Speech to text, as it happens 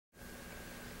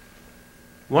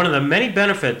One of the many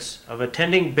benefits of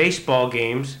attending baseball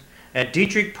games at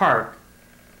Diethrick Park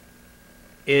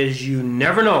is you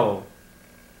never know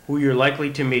who you're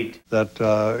likely to meet. That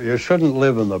you shouldn't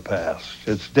live in the past.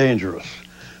 It's dangerous.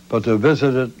 But to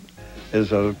visit it is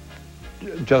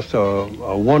just a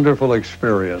wonderful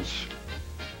experience.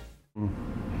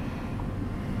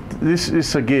 This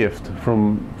is a gift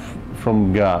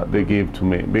from God they gave to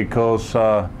me, because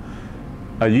a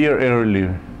year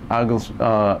earlier, August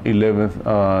 11th,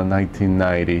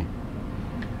 1990,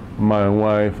 my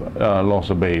wife lost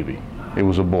a baby. It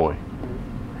was a boy.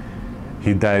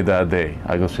 He died that day,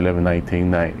 August 11,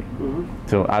 1990.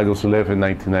 So August 11,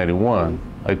 1991,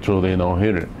 I threw the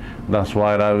no-hitter. That's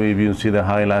why if you see the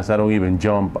highlights, I don't even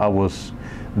jump.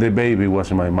 The baby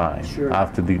was in my mind. Sure.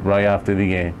 Right after the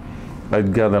game. I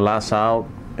got the last out,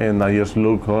 and I just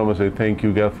looked home and said, "Thank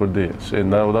you, God, for this."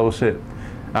 And that was it.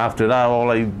 After that,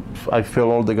 I felt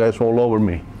all the guys all over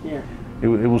me. Yeah. It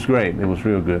was great. It was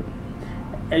real good.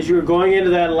 As you were going into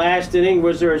that last inning,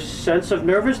 was there a sense of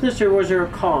nervousness, or was there a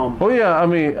calm? Oh yeah, I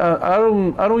mean, I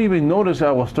don't even notice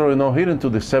I was throwing no hit into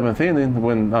the 7th inning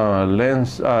when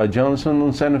Lance Johnson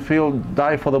on center field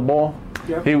dived for the ball.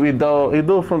 Yep. He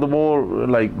dove from the ball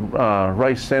like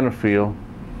right center field.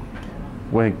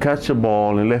 When he catch the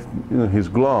ball and left his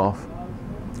glove,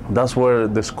 that's where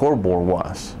the scoreboard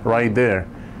was, right there.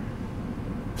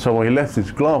 So when he left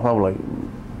his glove, I was like,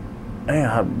 "Hey,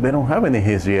 they don't have any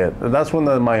hits yet." That's when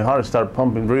my heart started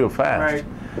pumping real fast. Right.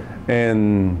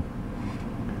 And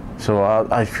so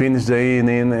I finished the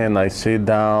inning, and I sit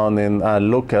down, and I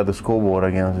look at the scoreboard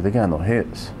again. I said, "They got no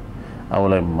hits." I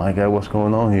was like, "My God, what's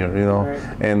going on here?" Right.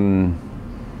 And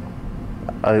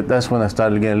that's when I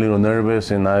started getting a little nervous,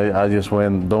 and I just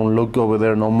went, "Don't look over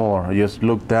there no more. Just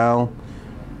look down.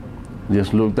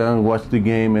 Just look down, watch the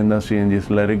game, and that's it, and just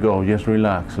let it go. Just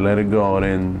relax, let it go."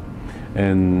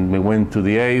 And we went to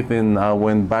the 8th, and I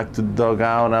went back to the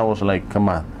dugout, and I was like, come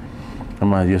on,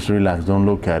 just relax. Don't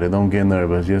look at it. Don't get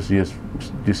nervous.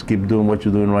 Just keep doing what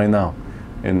you're doing right now,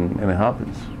 and it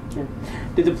happens. Yeah.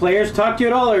 Did the players talk to you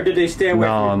at all, or did they stay away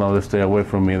from you? No, they stay away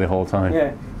from me the whole time.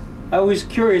 Yeah. I was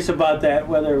curious about that,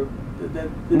 whether...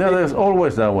 No, it's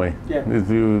always that way. Yeah. If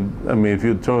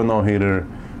you throw a no-hitter,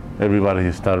 everybody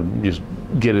just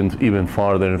getting even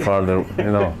farther and farther,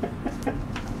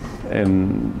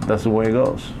 and that's the way it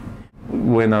goes.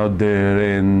 Went out there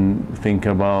and think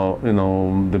about,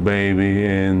 the baby,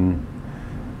 and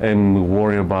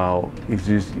worry about, is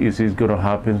this gonna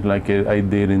happen like I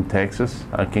did in Texas?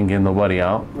 I can't get nobody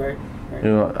out. Right.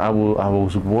 I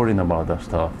was worrying about that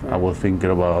stuff. Right. I was thinking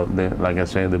about, like I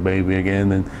said, the baby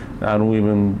again, and I don't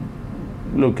even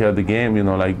look at the game,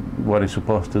 like what it's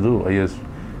supposed to do.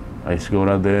 I just go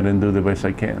out there and do the best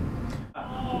I can.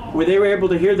 Were they able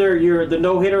to hear the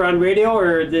no-hitter on radio,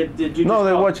 or did you? No,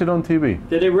 they watch it on TV.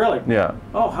 Did they really? Yeah.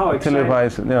 Oh, how exciting!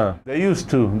 Televised, yeah. They used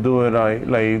to do it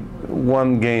like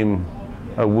one game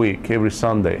a week, every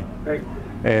Sunday. Right.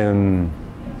 And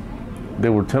they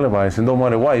were televised, and no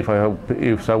matter what,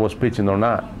 if I was pitching or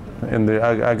not. And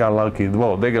I got lucky.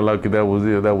 Well, they got lucky. That was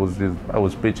it. I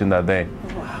was pitching that day.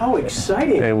 Oh, how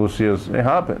exciting! It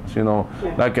happens, Yeah.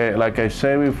 Like I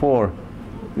said before,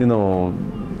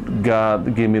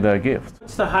 God gave me that gift.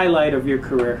 What's the highlight of your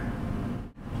career?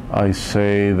 I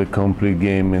say the complete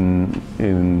game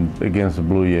in against the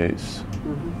Blue Jays,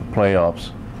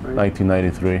 playoffs, right.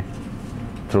 1993.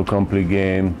 Through complete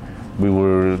game, we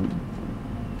were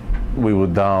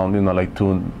down, like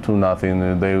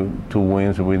 2-0. They 2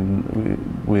 wins. We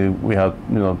had,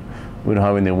 we don't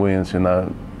have any wins, and I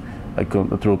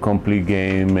threw a complete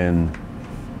game, and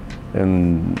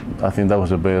I think that was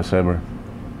the best ever.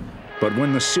 But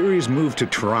when the series moved to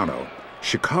Toronto,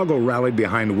 Chicago rallied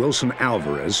behind Wilson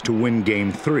Alvarez to win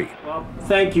Game 3. Well,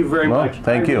 thank you very much.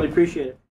 Thank you. I really appreciate it.